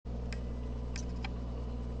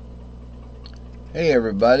Hey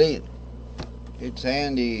everybody, it's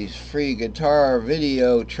Andy's free guitar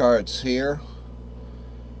video charts here,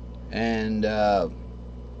 and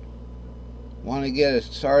want to get it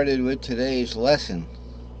started with today's lesson.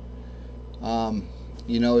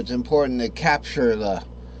 It's important to capture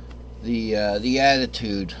the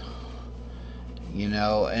attitude,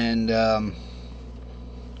 and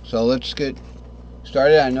so let's get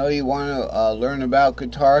started. I know you want to learn about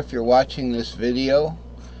guitar if you're watching this video.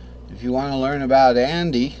 If you want to learn about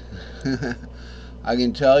Andy, I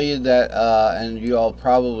can tell you that, and you all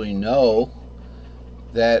probably know,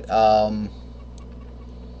 that I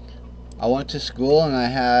went to school and I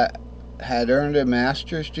had earned a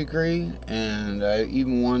master's degree, and I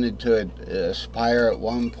even wanted to aspire at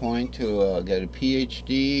one point to get a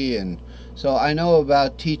PhD, and so I know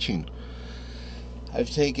about teaching. I've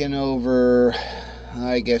taken over,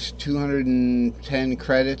 I guess, 210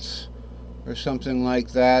 credits or something like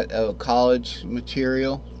that of college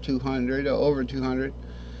material, over 200.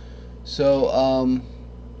 So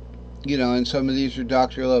and some of these are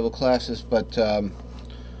doctoral level classes, but so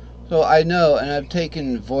I know, and I've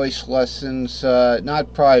taken voice lessons,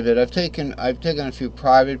 not private. I've taken a few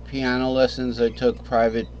private piano lessons. I took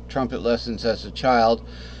private trumpet lessons as a child.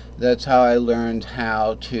 That's how I learned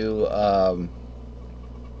how to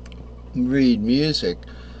read music.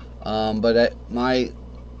 But my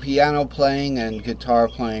piano playing and guitar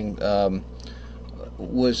playing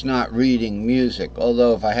was not reading music.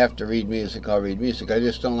 Although if I have to read music, I'll read music. I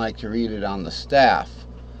just don't like to read it on the staff.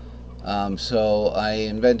 So I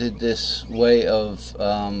invented this way of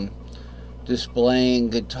displaying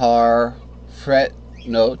guitar fret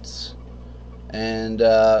notes, and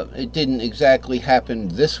it didn't exactly happen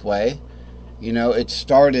this way. It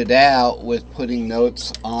started out with putting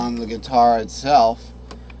notes on the guitar itself.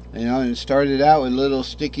 And it started out with little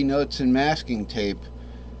sticky notes and masking tape,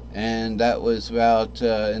 and that was about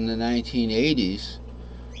in the 1980s.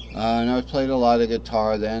 And I played a lot of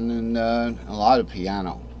guitar then, and a lot of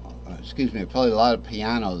piano. I played a lot of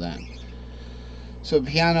piano then. So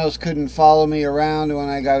pianos couldn't follow me around. When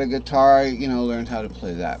I got a guitar, I learned how to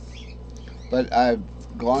play that. But I've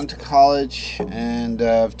gone to college, and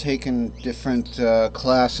I've taken different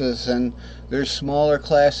classes, and there's smaller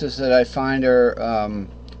classes that I find are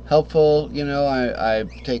helpful.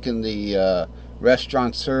 I've taken the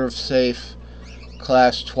restaurant serve safe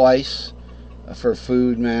class twice for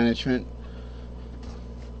food management.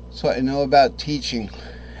 So I know about teaching,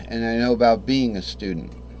 and I know about being a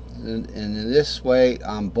student. And in this way,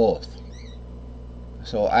 I'm both.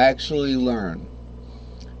 So I actually learn.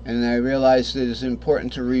 And I realized it is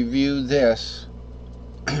important to review this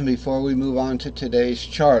before we move on to today's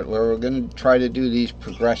chart, where we're going to try to do these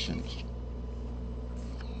progressions.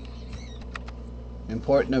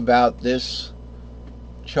 Important about this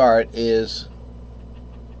chart is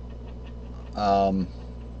I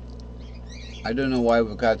don't know why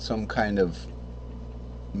we've got some kind of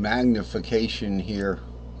magnification here,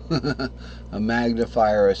 a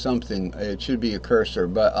magnifier or something. It should be a cursor,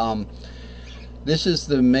 but this is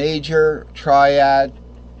the major triad.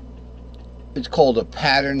 It's called a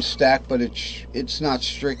pattern stack, but it's not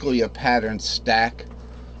strictly a pattern stack,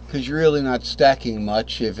 because you're really not stacking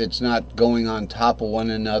much if it's not going on top of one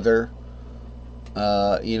another.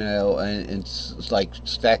 And it's like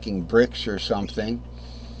stacking bricks or something.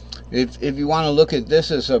 If you want to look at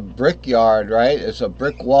this as a brickyard, right? It's a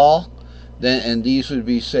brick wall. And these would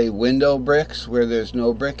be, say, window bricks where there's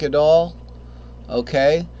no brick at all.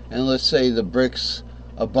 Okay? And let's say the bricks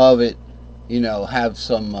above it, have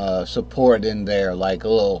some support in there, like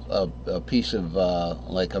a piece of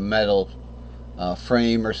like a metal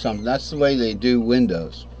frame or something. That's the way they do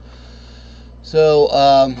windows. So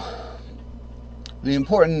the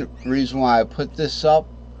important reason why I put this up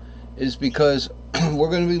is because we're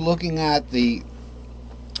going to be looking at the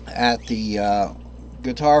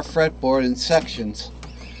guitar fretboard in sections,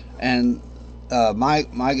 and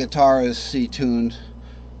my guitar is C tuned,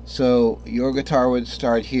 so your guitar would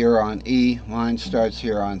start here on E, mine starts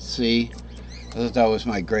here on C. I thought that was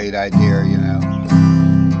my great idea,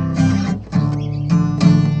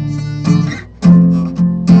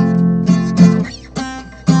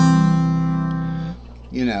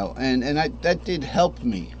 and that did help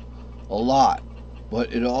me a lot,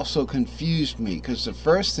 but it also confused me, because the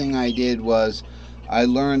first thing I did was I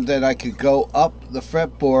learned that I could go up the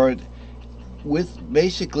fretboard with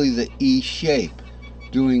basically the E shape,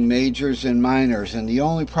 doing majors and minors, and the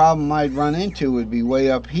only problem I'd run into would be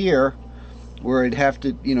way up here, where I'd have to,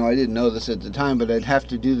 I didn't know this at the time, but I'd have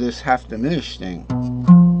to do this half diminished thing.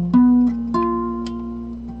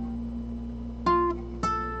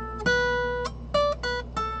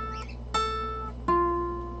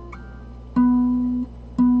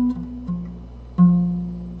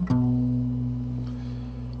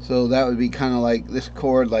 So that would be kind of like this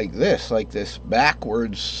chord, like this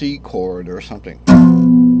backwards C chord or something.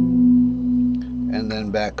 And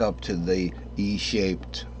then back up to the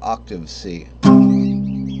E-shaped octave C.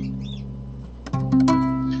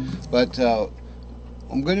 But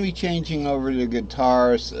I'm going to be changing over to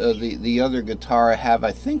guitars. The other guitar I have,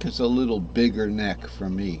 I think, is a little bigger neck for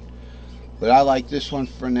me. But I like this one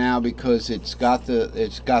for now because it's got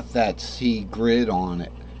that C grid on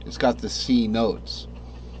it. It's got the C notes.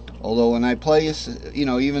 Although when I play, you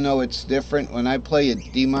know, even though it's different, when I play a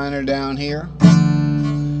D minor down here,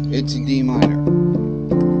 it's a D minor.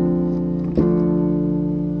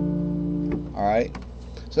 Alright?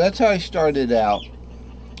 So that's how I started out.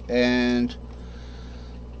 And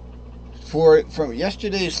from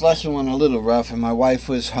yesterday's lesson went a little rough, and my wife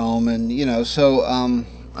was home, and you know, so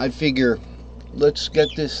I figure let's get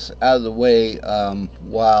this out of the way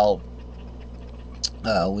while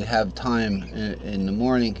we have time in the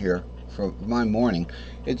morning here. For my morning,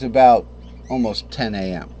 it's about almost 10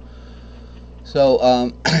 a.m.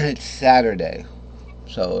 So it's Saturday,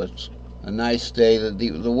 so it's a nice day.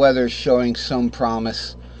 The weather's showing some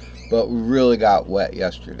promise, but we really got wet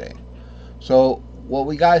yesterday. So what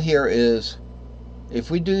we got here is, if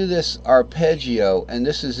we do this arpeggio, and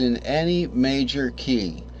this is in any major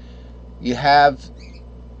key, you have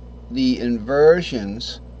the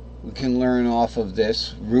inversions we can learn off of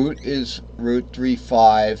this. Root is root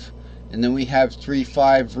 3/5, and then we have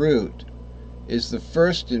 3/5 root is the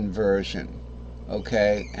first inversion,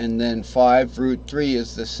 okay, and then 5 root 3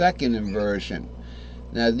 is the second inversion.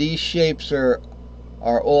 Now these shapes are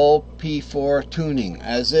all P4 tuning,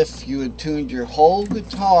 as if you had tuned your whole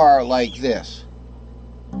guitar like this.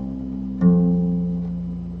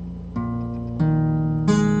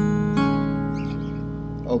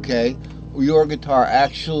 Okay, your guitar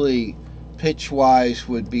actually pitch-wise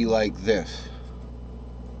would be like this.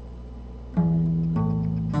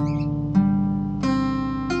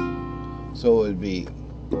 So it would be,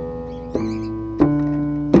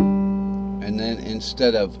 and then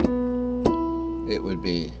instead of, it would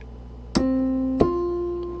be,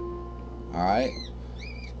 alright?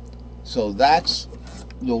 So that's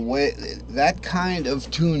the way, that kind of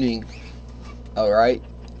tuning, alright,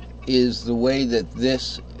 is the way that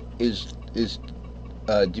this is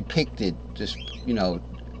depicted, just, you know,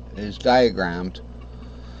 is diagrammed.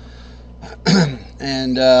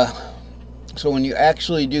 And so when you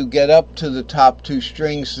actually do get up to the top 2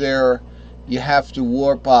 strings there, you have to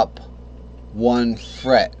warp up 1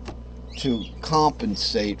 fret to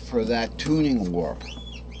compensate for that tuning warp.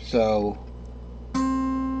 So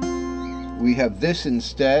we have this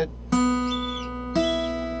instead.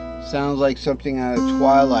 Sounds like something out of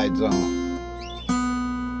Twilight Zone,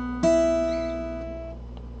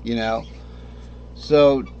 you know.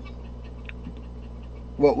 So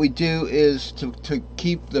what we do is to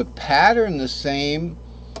keep the pattern the same,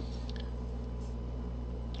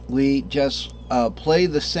 we just play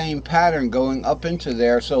the same pattern going up into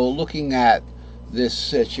there. So looking at this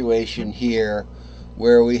situation here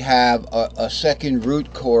where we have a second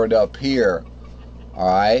root chord up here,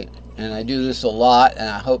 alright, and I do this a lot, and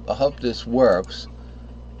I hope this works.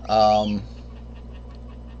 We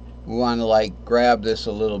want to like grab this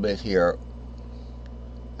a little bit here.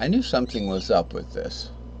 I knew something was up with this.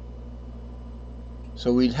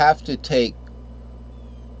 So we'd have to take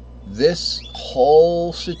this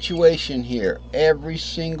whole situation here, every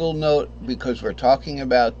single note, because we're talking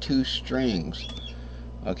about 2 strings,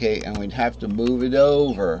 okay, and we'd have to move it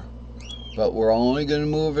over, but we're only going to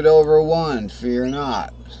move it over 1, fear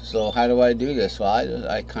not. So how do I do this? Well,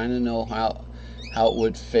 I kind of know how it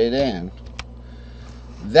would fit in.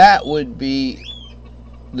 That would be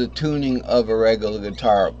the tuning of a regular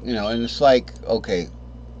guitar, you know, and it's like, okay,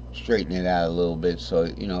 straighten it out a little bit so,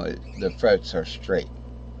 you know, the frets are straight.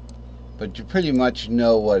 But you pretty much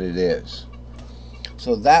know what it is.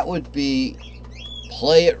 So that would be,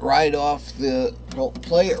 play it right off the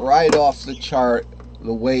chart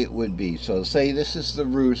the way it would be. So say this is the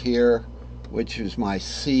root here, which is my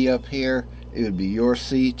C up here. It would be your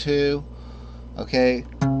C too. Okay,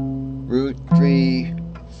 root 3,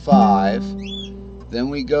 5. Then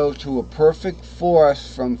we go to a perfect fourth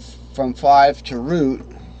from 5 to root.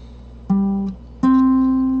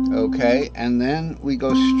 Okay, and then we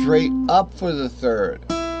go straight up for the 3rd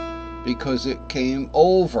because it came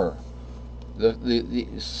over. The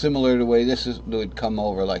similar to the way this would come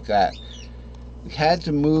over like that. We had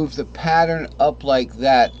to move the pattern up like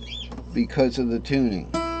that because of the tuning.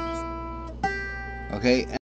 Okay.